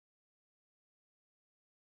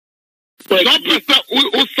pesa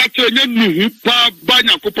o sache nye pa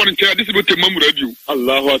banya kopon nche this be temam radio.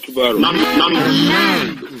 Allahu akbar.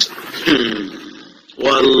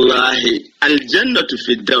 Wallahi, al-jannah to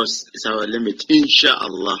Firdaus is our limit,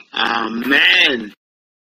 inshallah. Amen.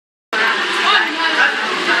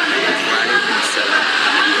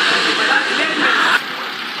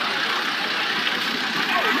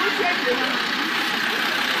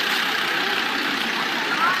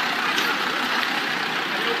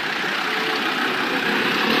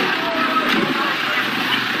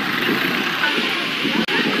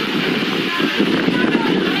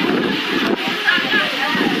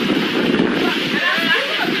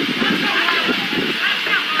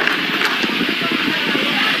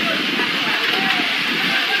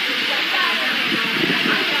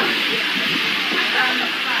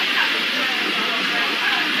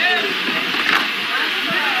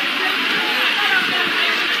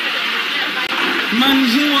 من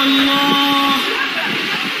هو الله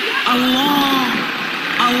الله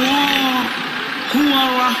الله هو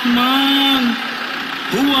الرحمن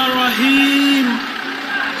هو الرحيم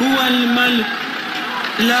هو الملك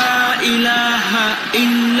لا إله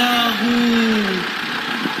إلا هو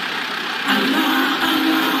الله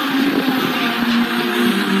الله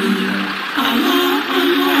الله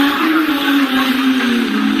الله هو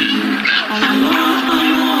الرحيم الله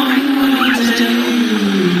الله هو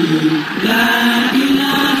الجليل لا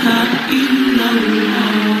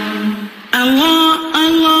Allah,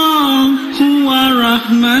 Allah, huwa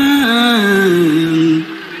Rahman.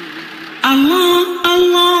 Allah,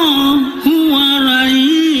 Allah, huwa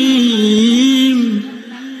Rahim.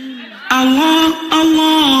 Allah,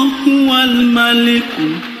 Allah, huwa Al-Malik,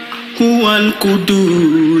 huwa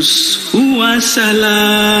Al-Qudus, huwa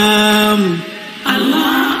Salam.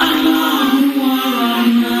 Allah, Allah, huwa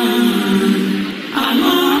Rahman.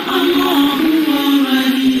 Allah, Allah, huwa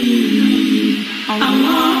Rahim.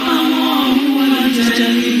 Allah.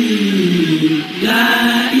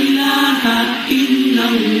 لا إله إلا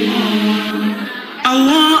الله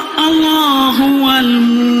الله الله هو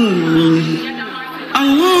المؤمن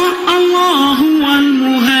الله الله هو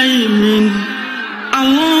المهيمن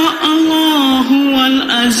الله الله هو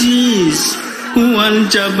العزيز هو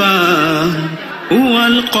الجبار هو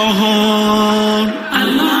القهار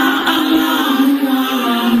الله الله هو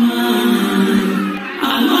الرحمن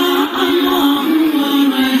الله الله هو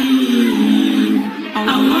الرحيم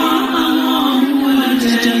الله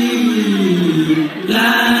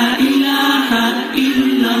لا إله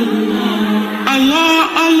إلا الله الله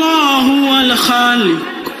الله هو الخالق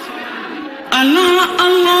الله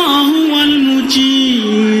الله هو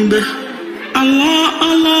المجيب الله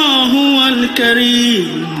الله هو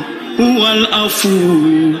الكريم هو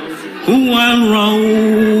العفو هو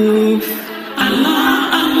الرؤوف الله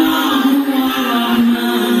الله هو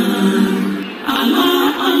الرحمن الله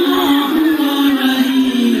الله هو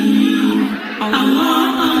الرحيم الله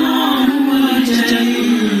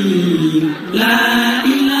لا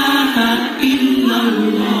إله إلا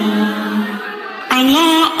الله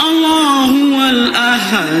الله الله هو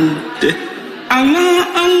الأحد الله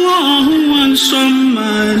الله هو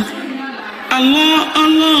الصمد الله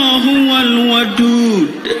الله هو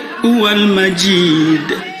الودود هو المجيد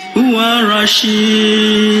هو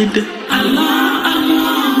الرشيد الله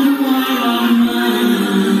الله هو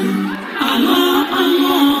الرحمن الله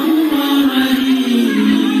الله هو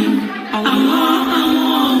الرحيم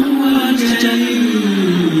الله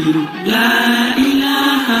لا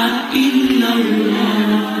إله إلا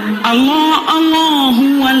الله الله الله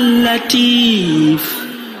هو اللطيف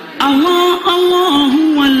الله الله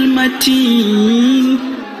هو المتين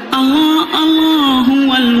الله الله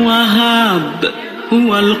هو الوهاب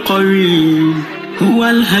هو القوي هو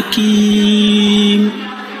الحكيم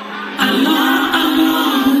الله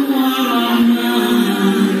الله هو الرحمن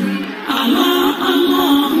الله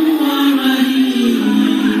الله هو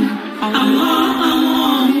الرحيم الله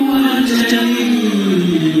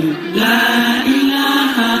لا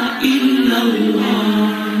إله إلا الله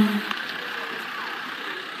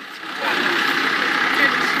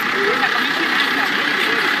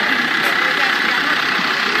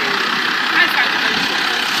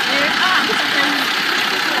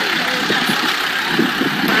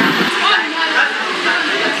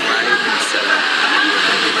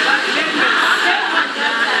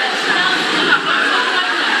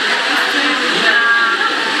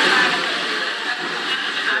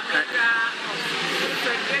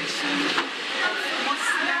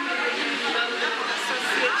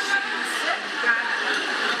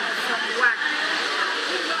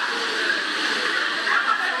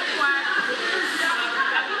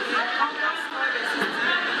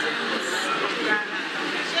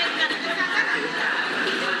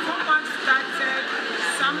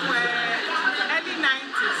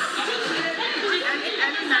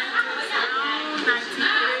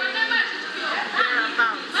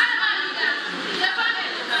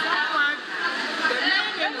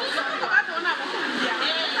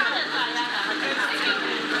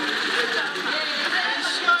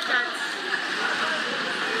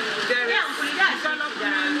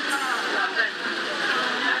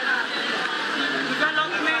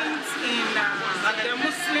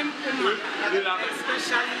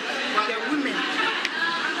especially the women.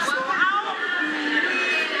 So how do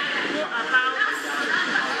we go about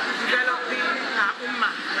developing our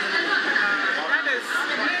ummah? That is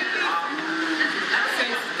mainly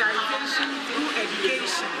sensitization through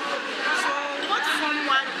education. So what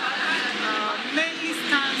FOMWAG mainly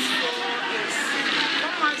stands for is,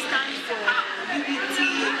 FOMWAG stands for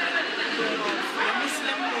unity of the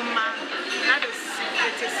Muslim ummah. That is,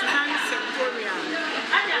 it is non-sectorial.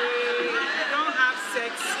 We don't have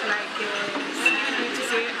sects like, excuse me to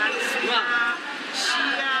say, Al-Sunnah,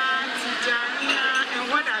 Shia, Tijaniya, and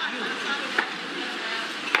what have you.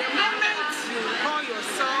 The moment you call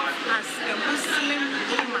yourself as a Muslim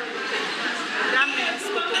woman, that means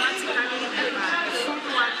automatically you are a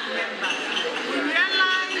FOMWAG member. We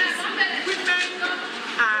realize women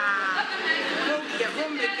are the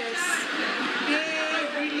homemakers. They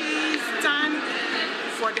really stand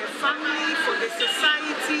for the family, for the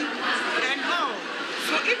society, and all.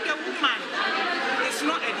 So if the woman is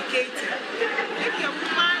not educated, if the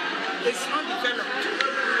woman is not developed,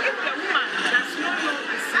 if the woman does not know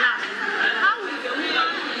Islam, how will the woman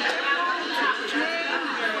be able to train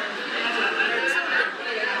her children,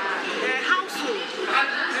 her household,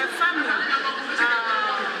 her family,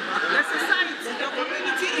 the society, the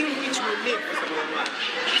community in which we live?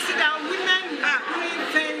 You see that women are doing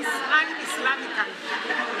things un-Islamically,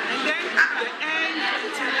 and then at the end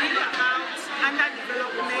it will bring about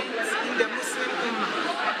underdevelopment in the Muslim ummah.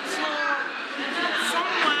 So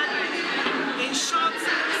FOMWAG, in short,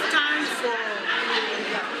 stands for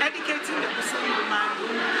educating the Muslim woman,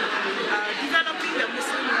 developing the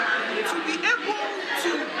Muslim woman to be able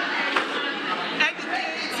to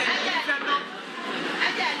educate and develop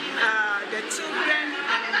the children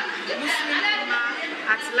and the Muslim ummah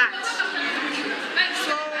at large.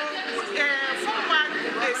 So FOMWAG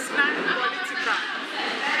is non-political.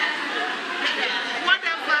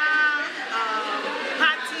 Whatever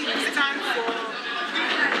party you stand for, you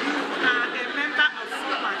are a member of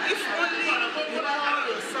FOMWAG. If only you call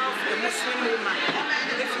yourself a Muslim woman.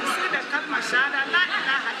 If you say the kalma shahada, la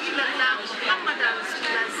ilaha illallah, Muhammadan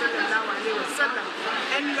Rasulullah sallallahu alayhi wa sallam,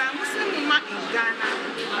 and you are a Muslim woman in Ghana,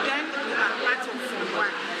 then you are part of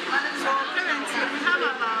FOMWAG. So currently we have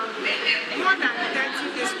about more than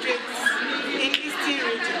 30 districts in Eastern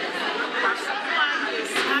region. FOMWAG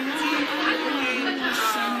is active in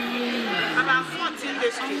about 14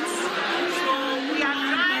 districts. So we are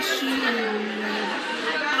trying to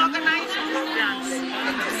organize programs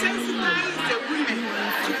to sensitize the women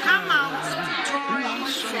to come out to join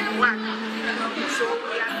FOMWAG. So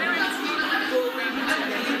we are currently going to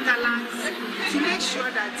the hinterlands to make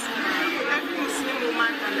sure that every Muslim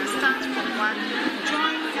woman understands FOMWAG,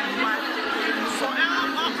 join FOMWAG, for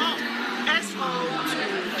us all to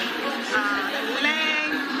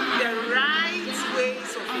learn the right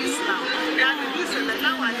ways of Islam. That the Prophet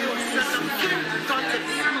sallallahu alaihi wasallam taught us,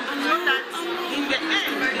 so that in the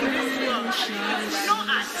end, in this world, if we know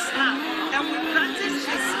our Islam and we practice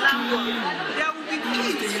Islam well, there will be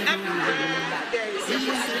peace everywhere there is a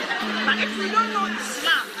Muslim. But if we don't know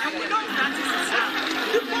Islam and we don't practice Islam,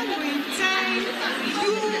 people will intend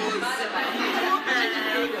use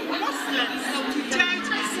Muslims to change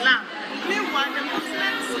Islam. Meanwhile, the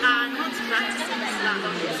Muslims are not practicing Islam.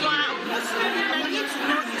 So our Muslim women need to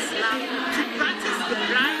know Islam, to practice the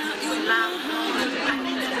right Islam, to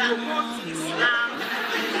promote Islam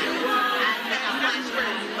in the world and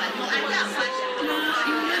everywhere.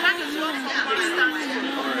 That is what FOMWAG stands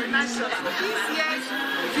for. So this year's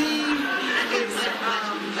theme is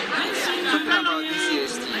talking about this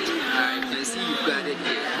year's theme. I can see you gathered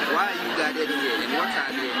here. Why are you gathered here, and what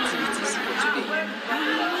are the activities for today?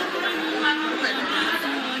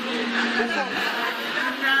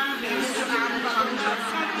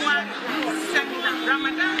 FOMWAG seminar,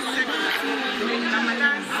 Ramadan seminar,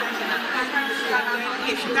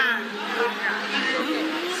 Iftar program.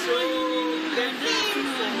 So the theme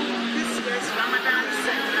for this year's Ramadan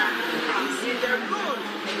seminar is the role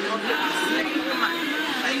of the Muslim woman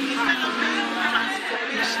in developing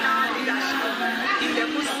transformational leadership in the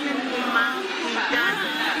Muslim woman in Ghana.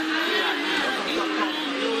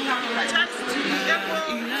 Just to be able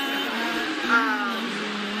to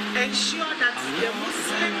ensure that the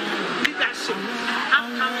Muslim leadership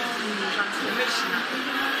upcoming transformational.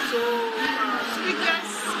 So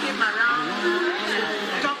speakers came around to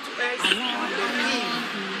talk to us on the theme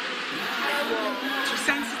to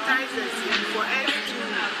sensitize us and for us to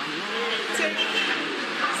take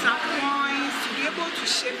some points to be able to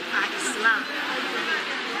shape our Islam.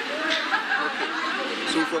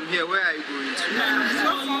 So from here, where are you going to?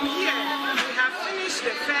 So from here, we have finished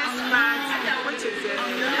the first part, which is the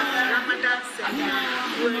Ramadan prayers, and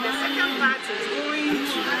where the second part is going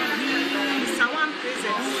to Nsawam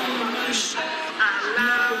prisons to show our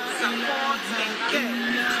love, support, and care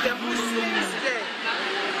to the Muslims there.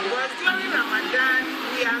 Because during Ramadan,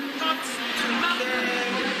 we are taught to care,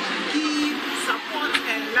 give, support,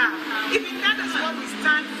 and love. Even that is what we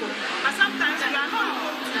stand for. But sometimes we are not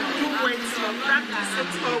able to do it or practice it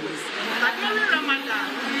always. But during Ramadan,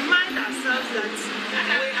 we remind ourselves that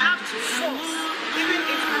we have to force, even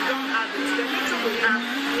if we don't have it, the little we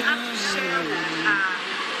have to share with our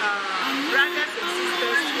brothers and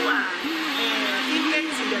sisters who are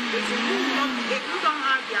inmates in the prison, who don't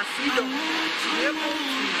have their freedom to be able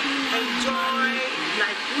to enjoy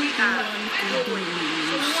like we are doing.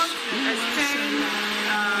 So we want to extend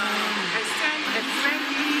a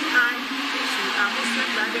friendly hand to our Muslim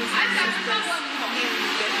brothers and sisters in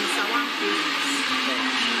the Nsawam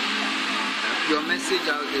prisons. Your message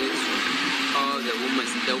out there to all the women,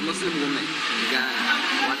 the Muslim women in Ghana,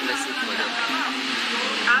 what message for them?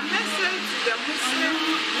 Our message to the Muslim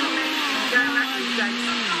women in Ghana is that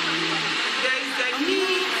there is a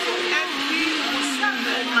need for every Muslim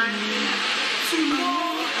woman to know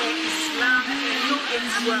Islam and know it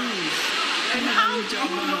well. And how do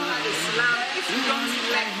you know Islam if you don't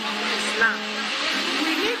learn Islam?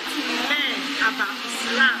 We need to learn about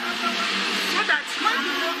Islam so that when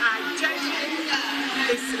people are judging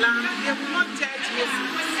Islam, they will not judge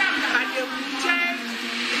Muslims, but they will judge,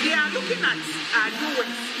 they are looking at our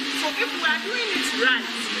doing. So if we are doing it right,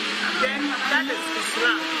 then that is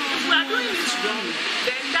Islam. If we are doing it wrong,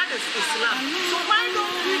 then that is Islam. So why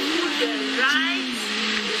don't we do the right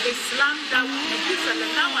Islam that we teach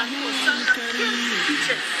Sallallahu Alaihi Wasallam came to teach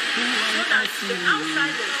us, so that the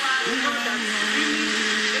outsiders will know that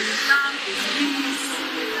really Islam is peace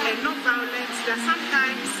and not violence, that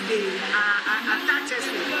sometimes they attach us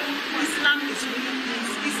with. Islam is really peace,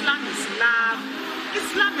 Islam is love,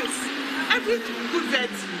 Islam is everything, good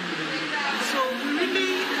virtue. So we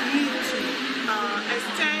really need to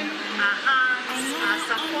extend our hands, our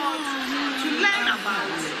support to learn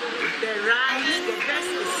about the right, the best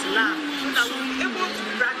Islam, so that we'll be able to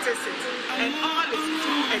practice it. And all is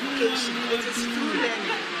through education, it is through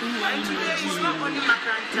learning. And today it's not only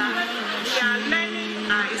Makaranta, we are learning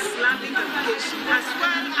our Islamic education as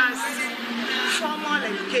well as formal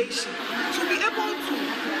education to be able to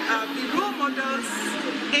be role models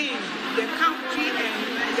in the country and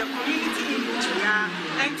the community in which we are,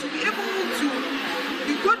 and to be able to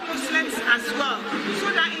be good Muslims as well, so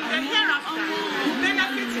that in the hereafter we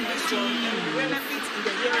benefit in this world and we benefit in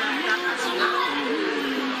the hereafter as well.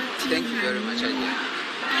 Thank you very much, Adia.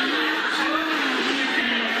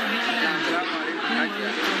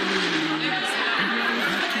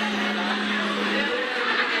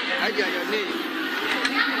 Adia, your name?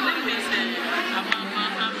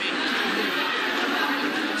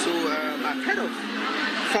 So, I've heard of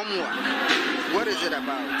FOMWAG. What is it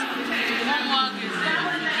about? FOMWAG is the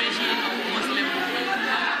Federation of Muslim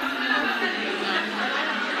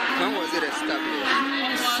When was it established?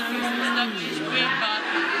 FOMWAG is established way back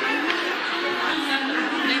in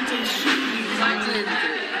 1983.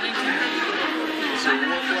 So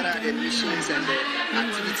what are the missions and the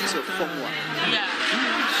activities of FOMWAG? Yeah.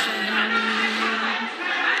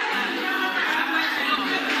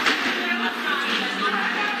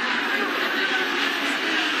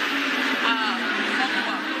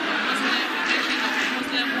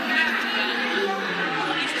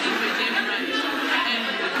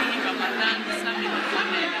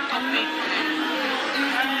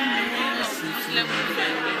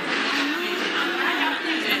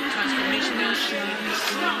 Transformational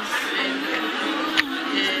and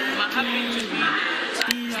I'm happy to be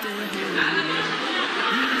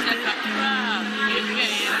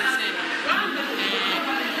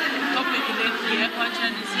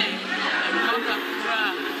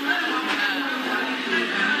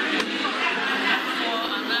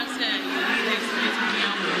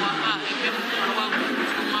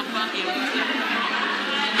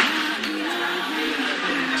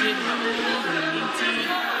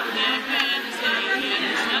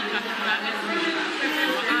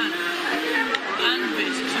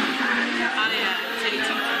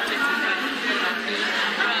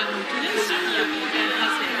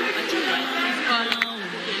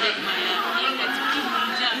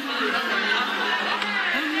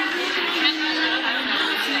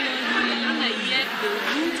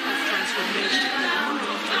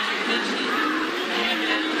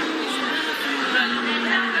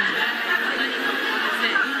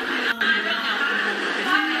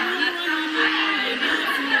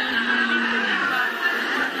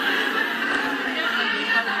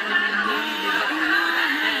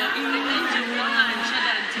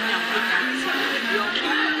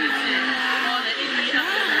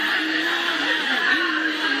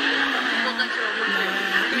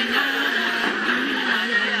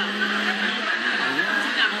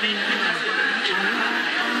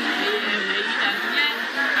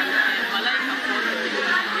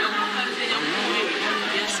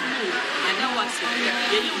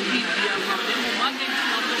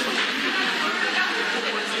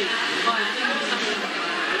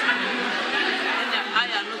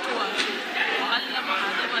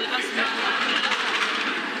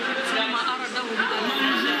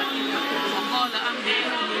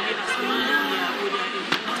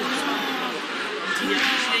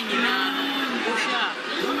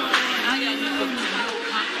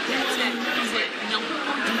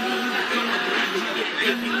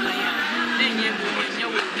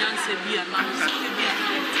be a man, so they be a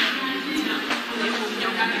man. They will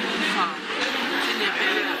young people farm. And they're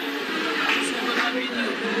very so we have been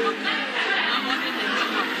doing I'm on the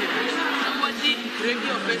young people. Somebody break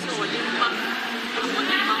your face or your man. I'm on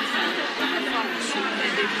the mountain. I found so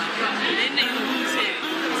many and then you say,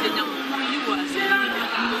 no, you are saying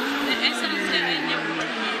the essence and your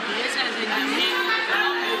the essence in the main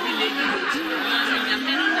will be the youth. And the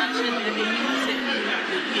main nation and the youth say the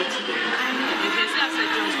youth. Because that's a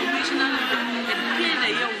transformational leader and being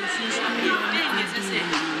a young season, then yes, I say,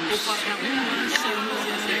 for the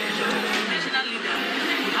transformational leader,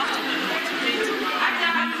 you have to be motivated,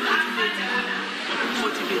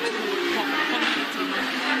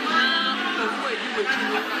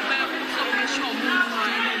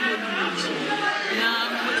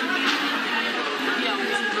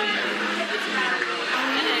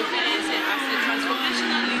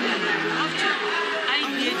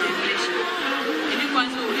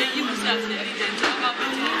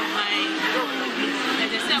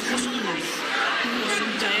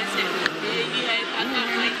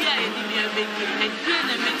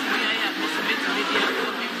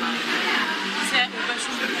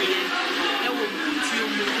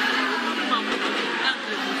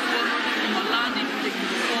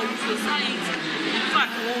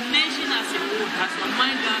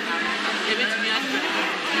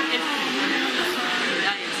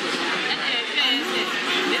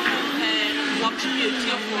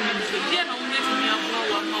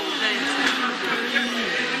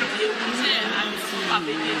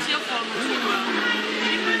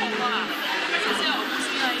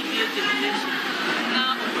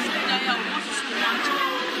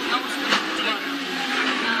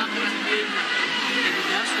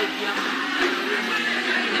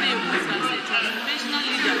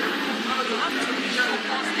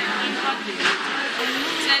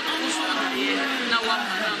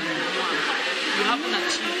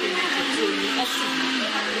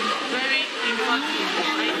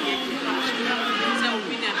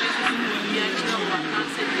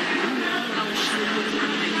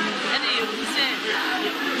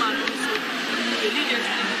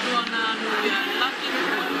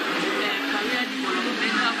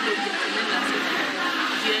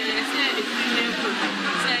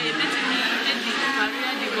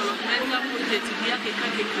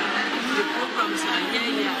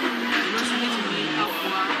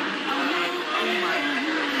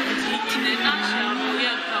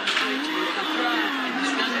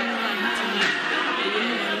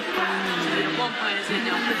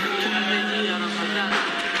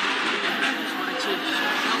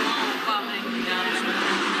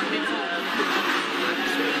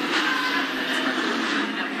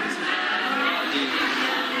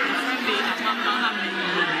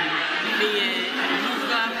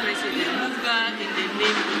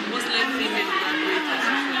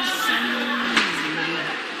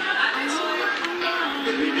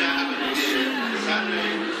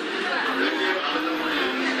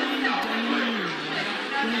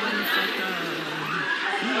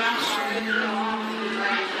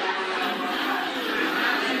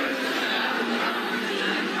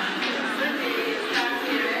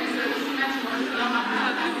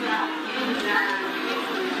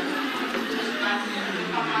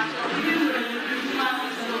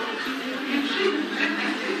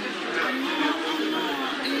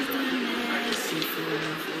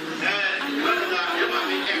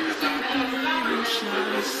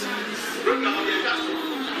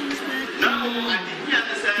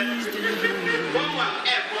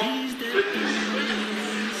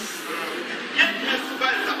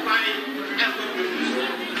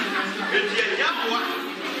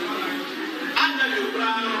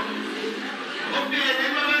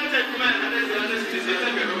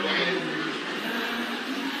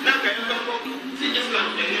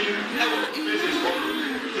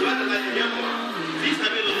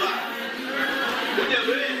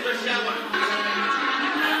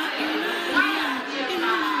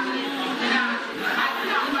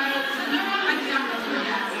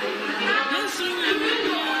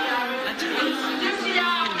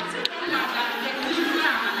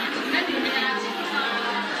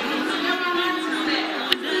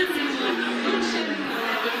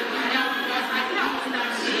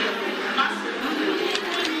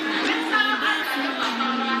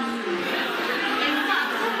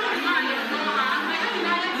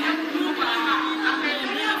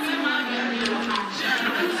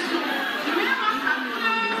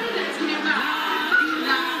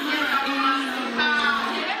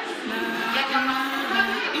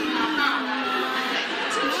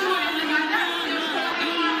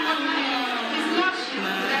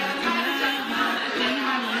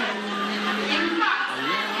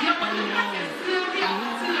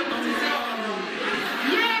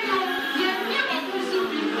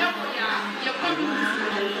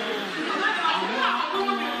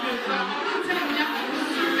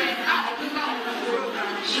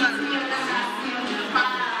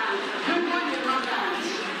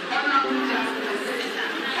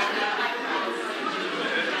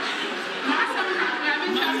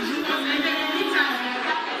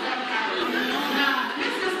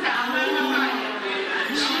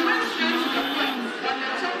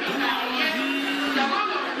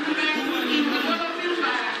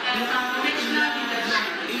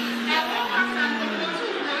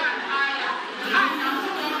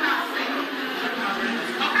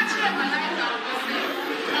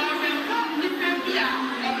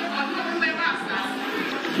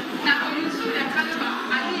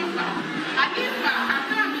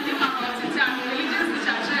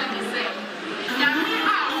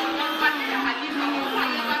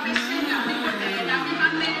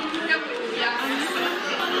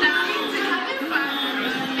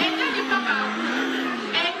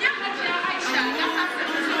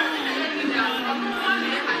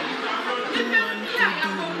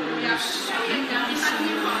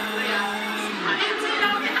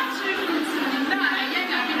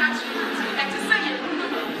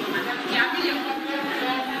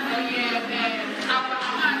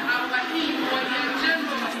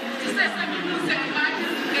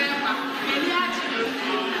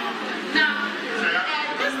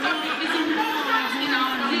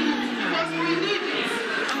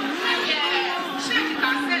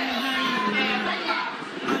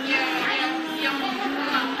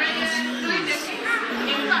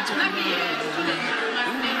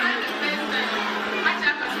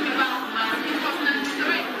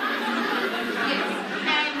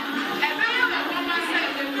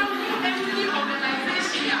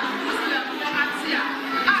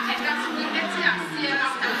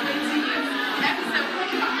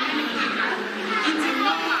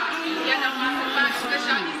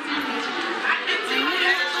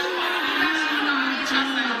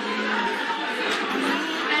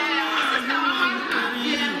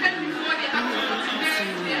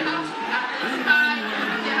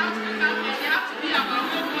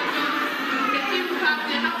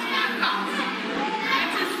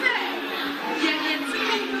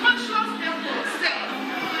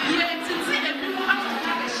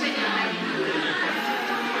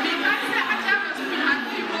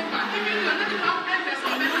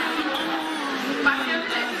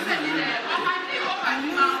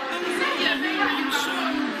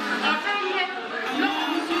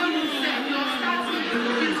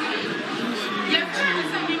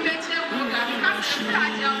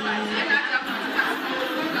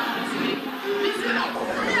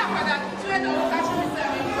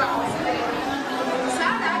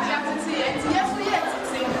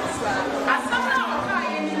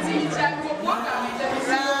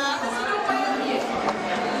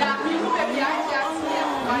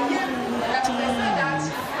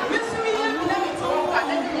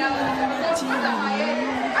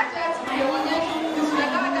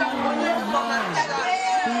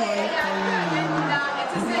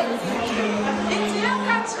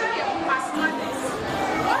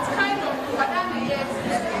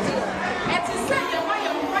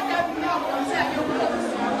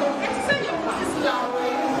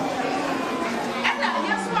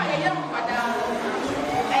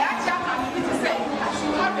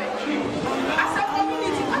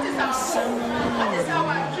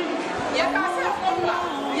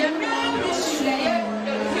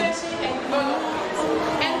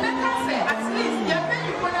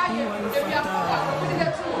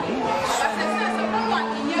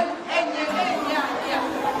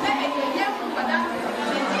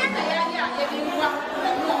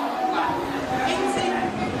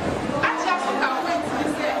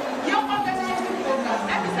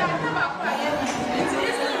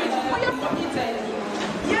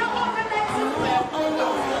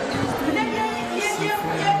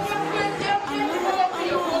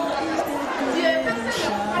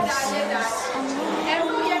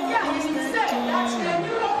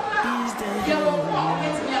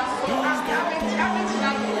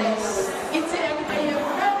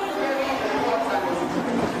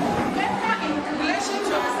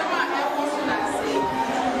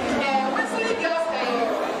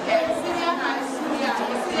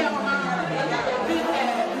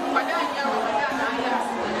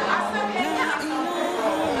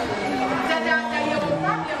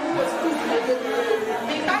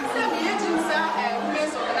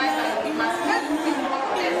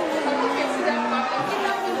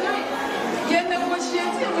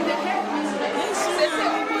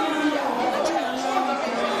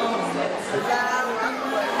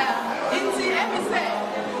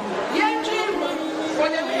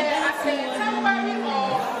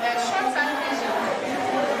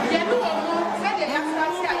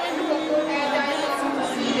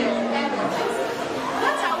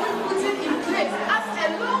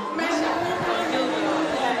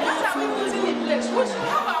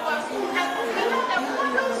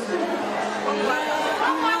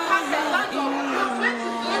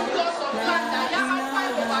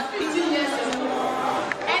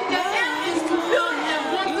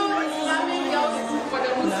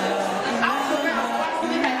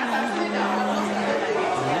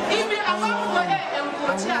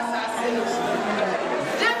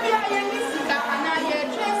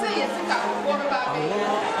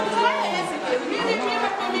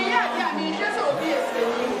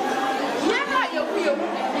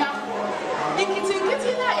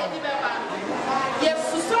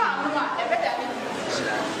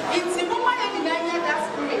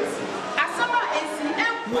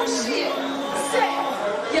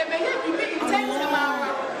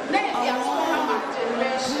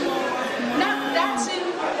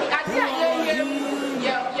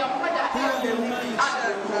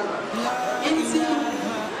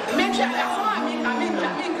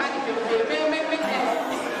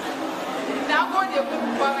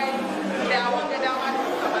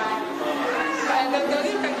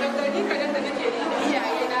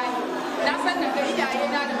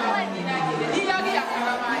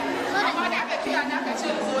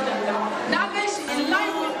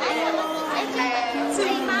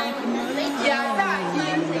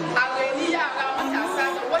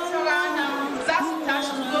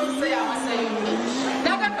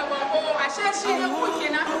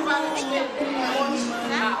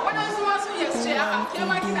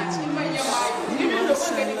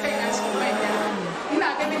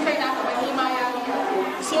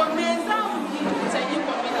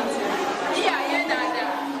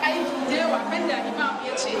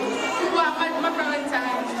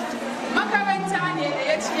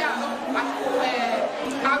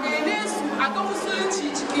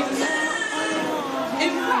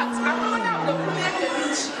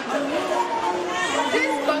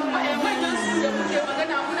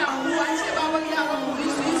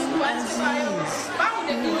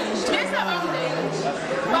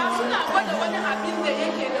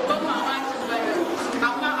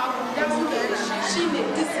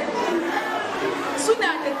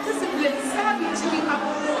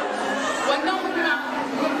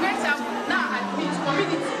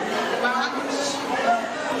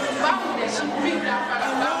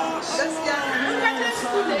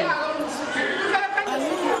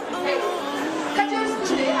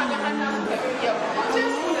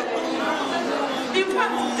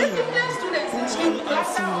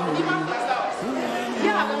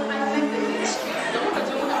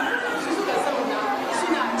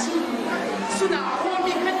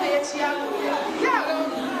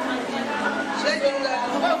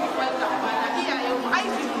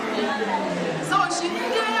 shi ne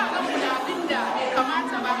ya ga mu abinda bai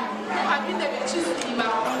kamata ba abinda bai ci su ba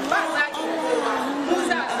ba za ki kowa mu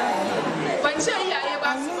za ban ce iyaye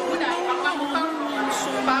ba su muna amma mu kan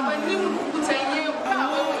babannin ku tanye ba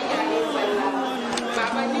wa iyaye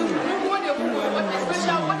babannin ku gode ku wanda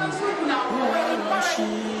special wadansu na kokarin kwarai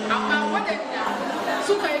amma wadanda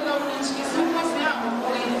suka yi gaurin ciki sun wasu ya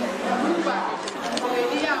kokari duba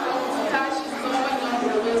kokari ya su tashi su zama manyan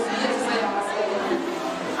gobe su iya tsaya masu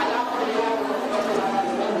alaƙar yaro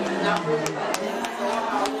na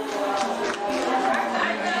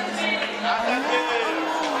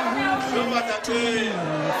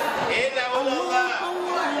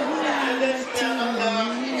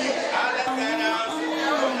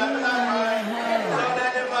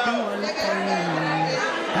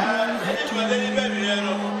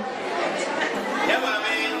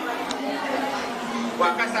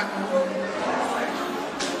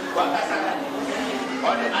Wakasa,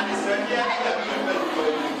 oleh anisanya tidak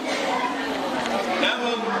berbentuk.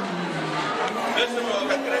 Namun, semua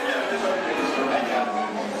kerja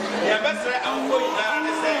yang besar aku yang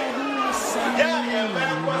ada ya yang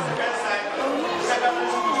mana konsekuensi sekarang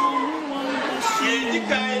ini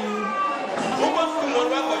kai umur umur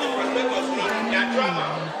apa yang prospektus yang drama,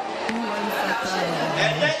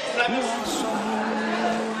 ada Islamis.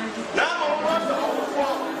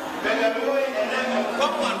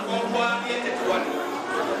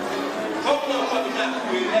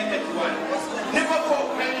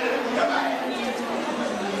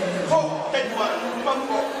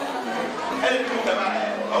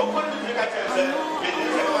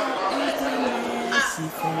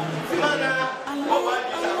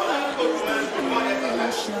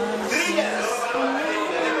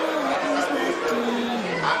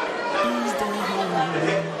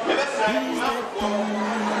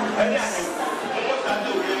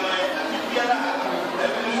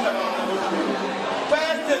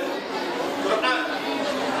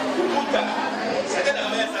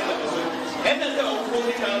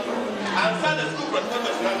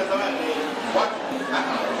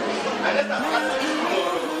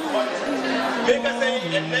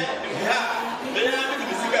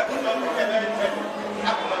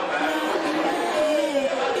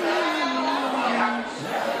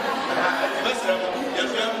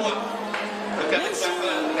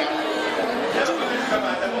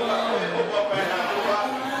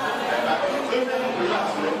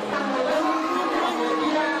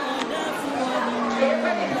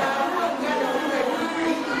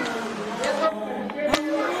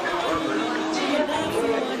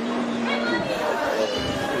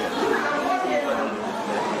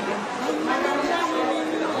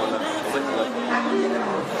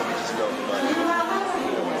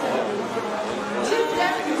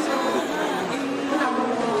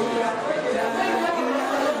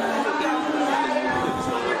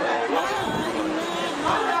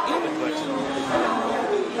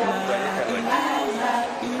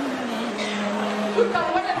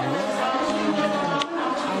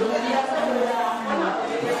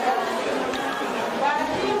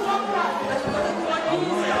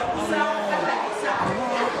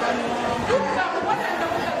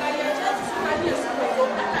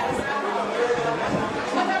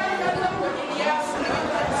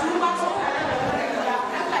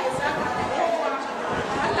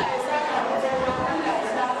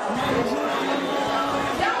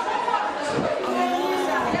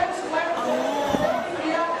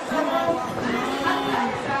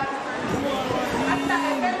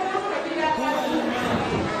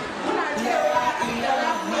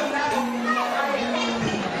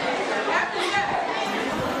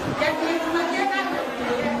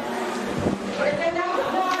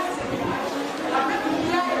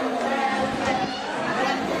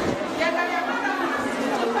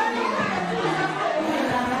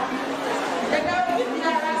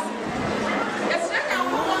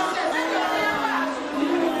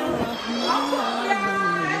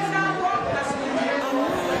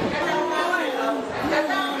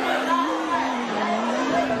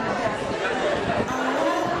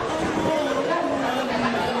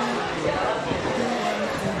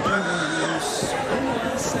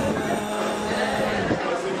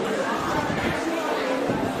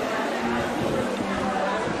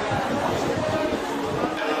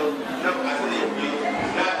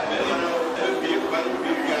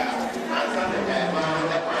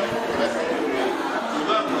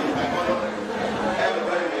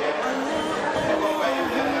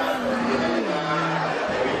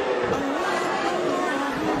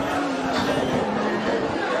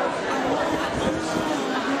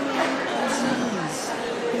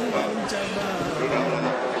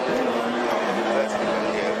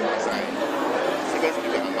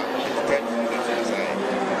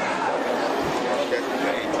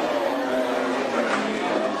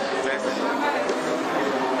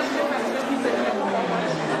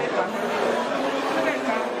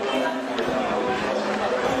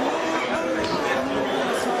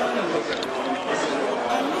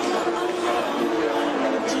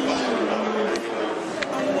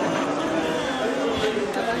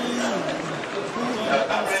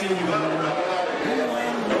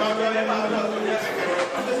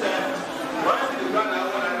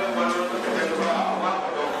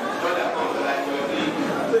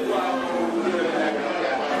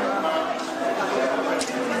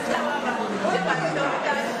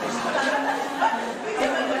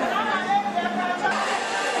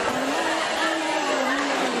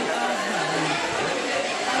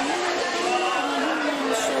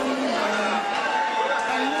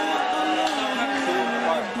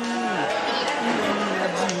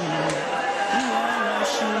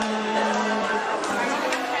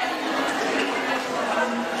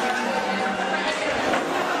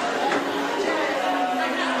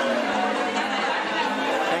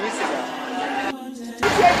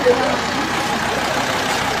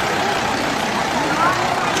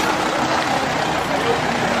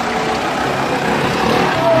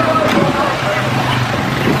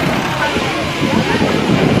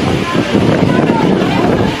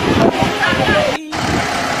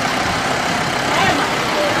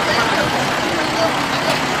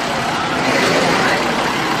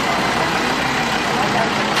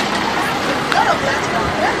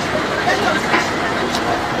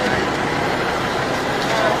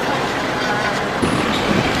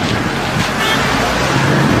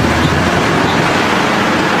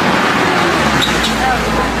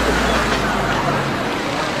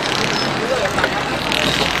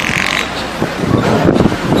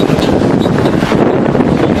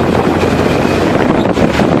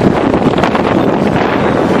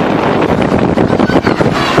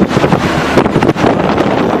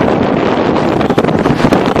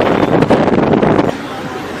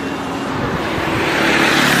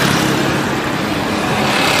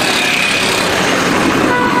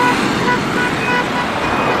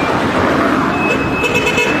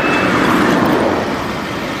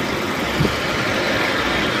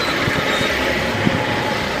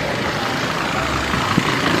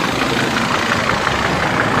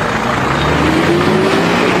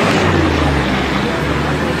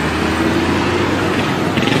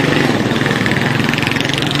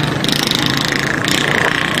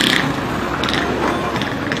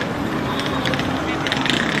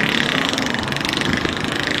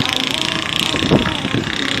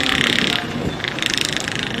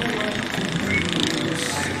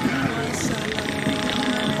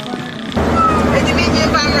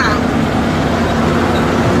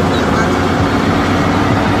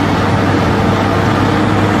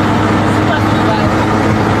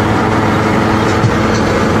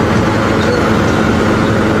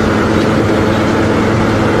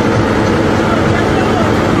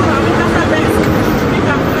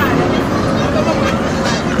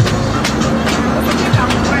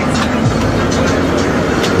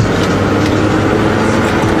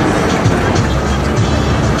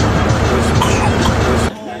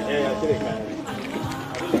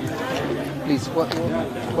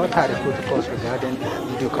 What are the protocols regarding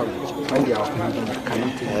video coverage when they are operating the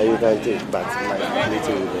community? You can take, but my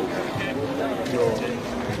meeting will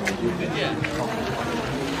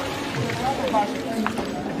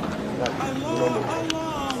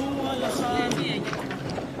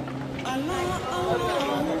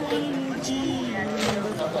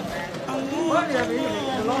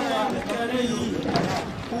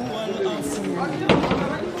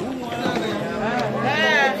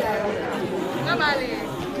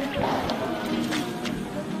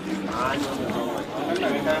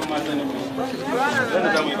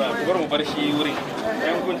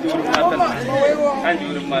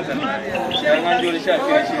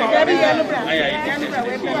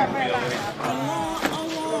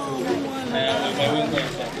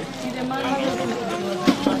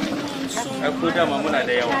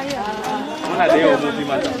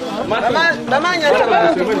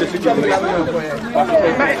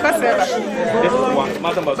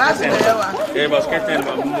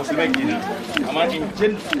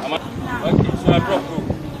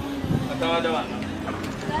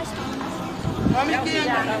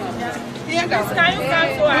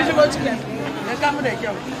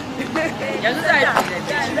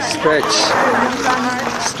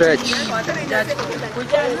Stretch.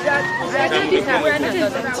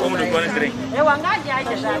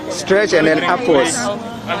 Stretch and then upwards.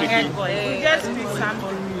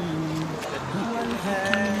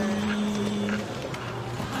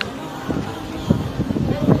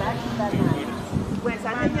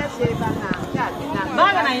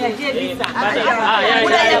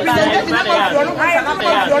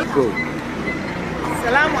 Go.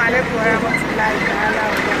 Assalamu alaikum wa rahmatullahi ta'ala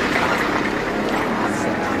wa barakatuh.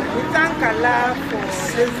 We thank Allah for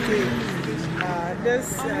this day, this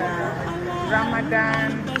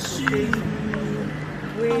Ramadan day.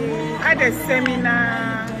 We had a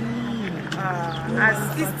seminar as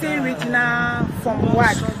Eastern Regional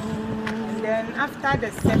FOMWAG. And then after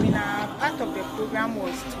the seminar, part of the program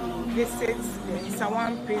was to visit the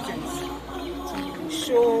Nsawam prisons to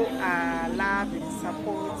show our love and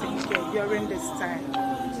support and care during this time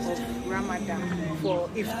of Ramadan for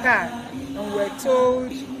iftar. And we were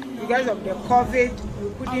told because of the COVID, we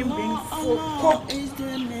couldn't bring cooked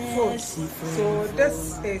food. So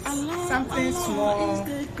this is something small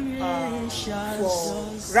for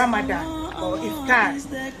Ramadan or iftar.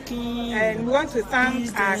 And we want to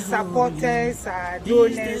thank our supporters, our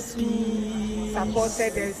donors who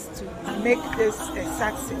supported us to make this a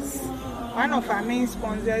success. One of our main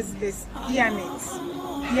sponsors is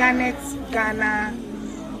Pianet Ghana,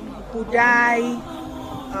 Kudai,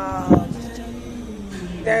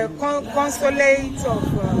 the consulate of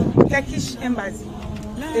Turkish embassy.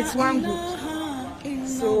 It's one group.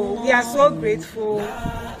 So we are so grateful,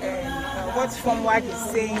 and what FOMWAG is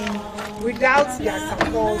saying, without their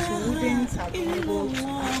support we wouldn't have been able to do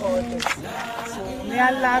all this. So may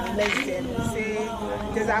Allah bless them and say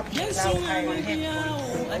Jazakumullahu khairan.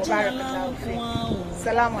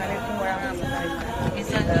 Assalamu alaikum wa rahmatullahi.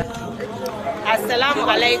 Assalamu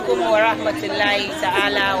alaikum wa rahmatullahi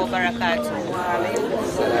ta'ala wa barakatuh.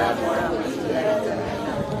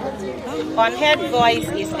 Unheard Voice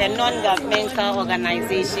is a non-governmental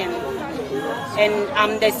organization, and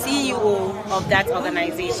I'm the CEO of that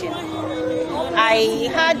organization. I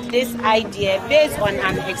had this idea based on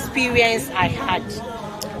an experience I had,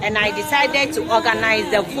 and I decided to organize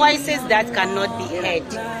the voices that cannot be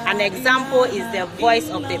heard. An example is the voice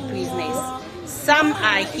of the prisoners. Some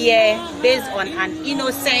are here based on an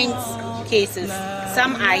innocent cases,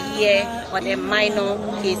 some are here on the minor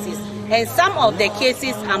cases, and some of the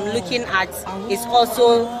cases I'm looking at is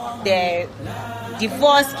also the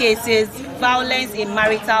divorce cases, violence in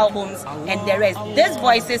marital homes, and the rest. These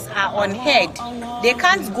voices are unheard. They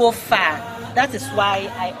can't go far. That is why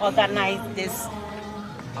I organized this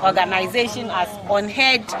organization as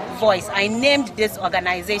Unheard Voice. I named this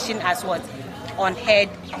organization as what? Unheard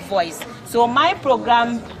Voice. So my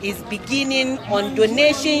program is beginning on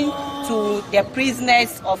donation to the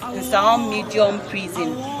prisoners of Nsawam Medium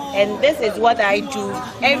Prison. And this is what I do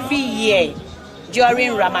every year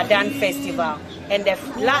during Ramadan Festival. And the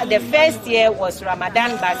first year was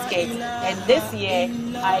Ramadan Basket. And this year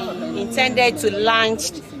I intended to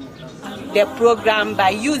launch the program by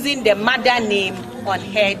using the mother name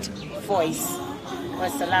Unheard Voice.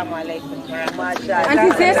 Wassalamu alaikum wa rahmatullahi.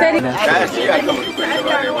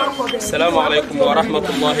 Assalamu alaikum wa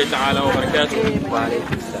rahmatullahi ta'ala wa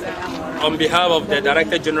barakatuh. On behalf of the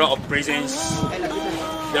Director General of Prisons,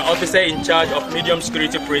 the officer in charge of medium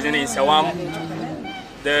security prison in Nsawam,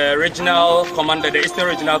 the regional commander, the Eastern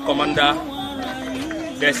Regional Commander,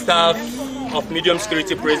 the staff of medium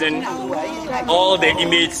security prison, all the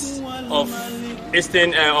inmates of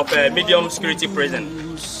medium security prison,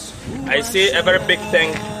 I say a very big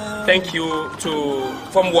thank you to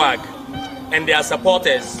FOMWAG and their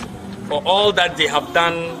supporters for all that they have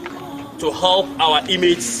done to help our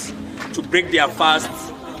inmates to break their fast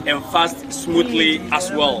and fast smoothly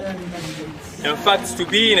as well. In fact, to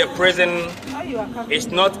be in a prison is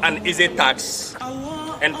not an easy task,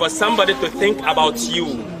 and for somebody to think about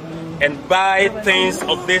you and buy things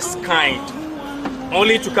of this kind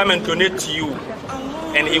only to come and donate to you,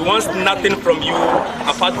 and he wants nothing from you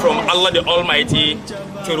apart from Allah the Almighty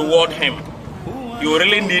to reward him. You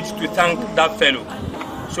really need to thank that fellow.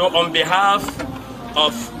 So on behalf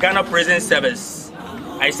of Ghana Prison Service,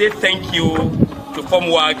 I say thank you to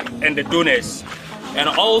FOMWAG and the donors. And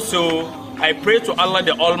also, I pray to Allah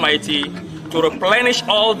the Almighty to replenish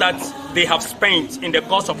all that they have spent in the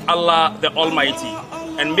cause of Allah the Almighty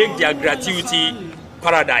and make their gratuity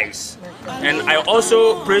paradise. And I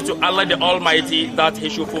also pray to Allah the Almighty that He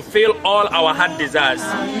should fulfill all our heart desires.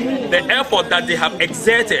 The effort that they have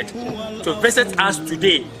exerted to visit us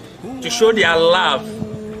today, to show their love,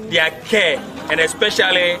 their care, and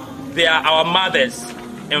especially they are our mothers.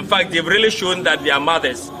 In fact, they've really shown that they are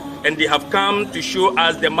mothers, and they have come to show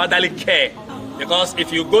us the motherly care. Because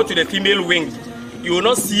if you go to the female wing, you will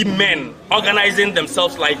not see men organizing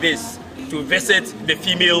themselves like this to visit the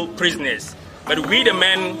female prisoners. But we the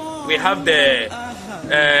men, we have the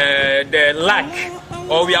luck,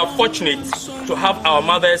 or we are fortunate to have our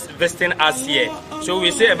mothers visiting us here. So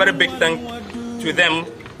we say a very big thank to them,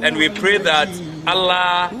 and we pray that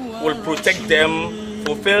Allah will protect them,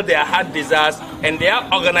 fulfill their heart desires, and their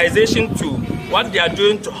organization too, what they are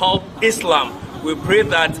doing to help Islam. We pray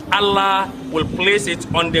that Allah will place it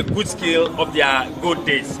on the good scale of their good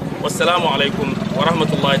days. Wassalamu alaikum wa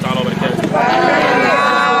rahmatullahi ta'ala wa barakatuh.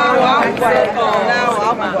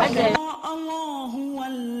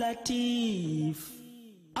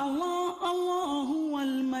 الله هو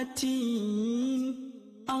المتين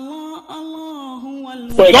الله هو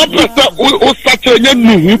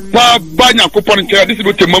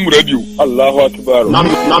Allahu Akbar.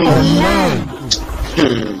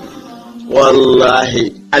 Wallahi,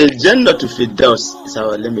 Al-Jannah to Firdaus is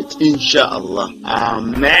our limit, inshallah.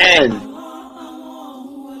 Amen.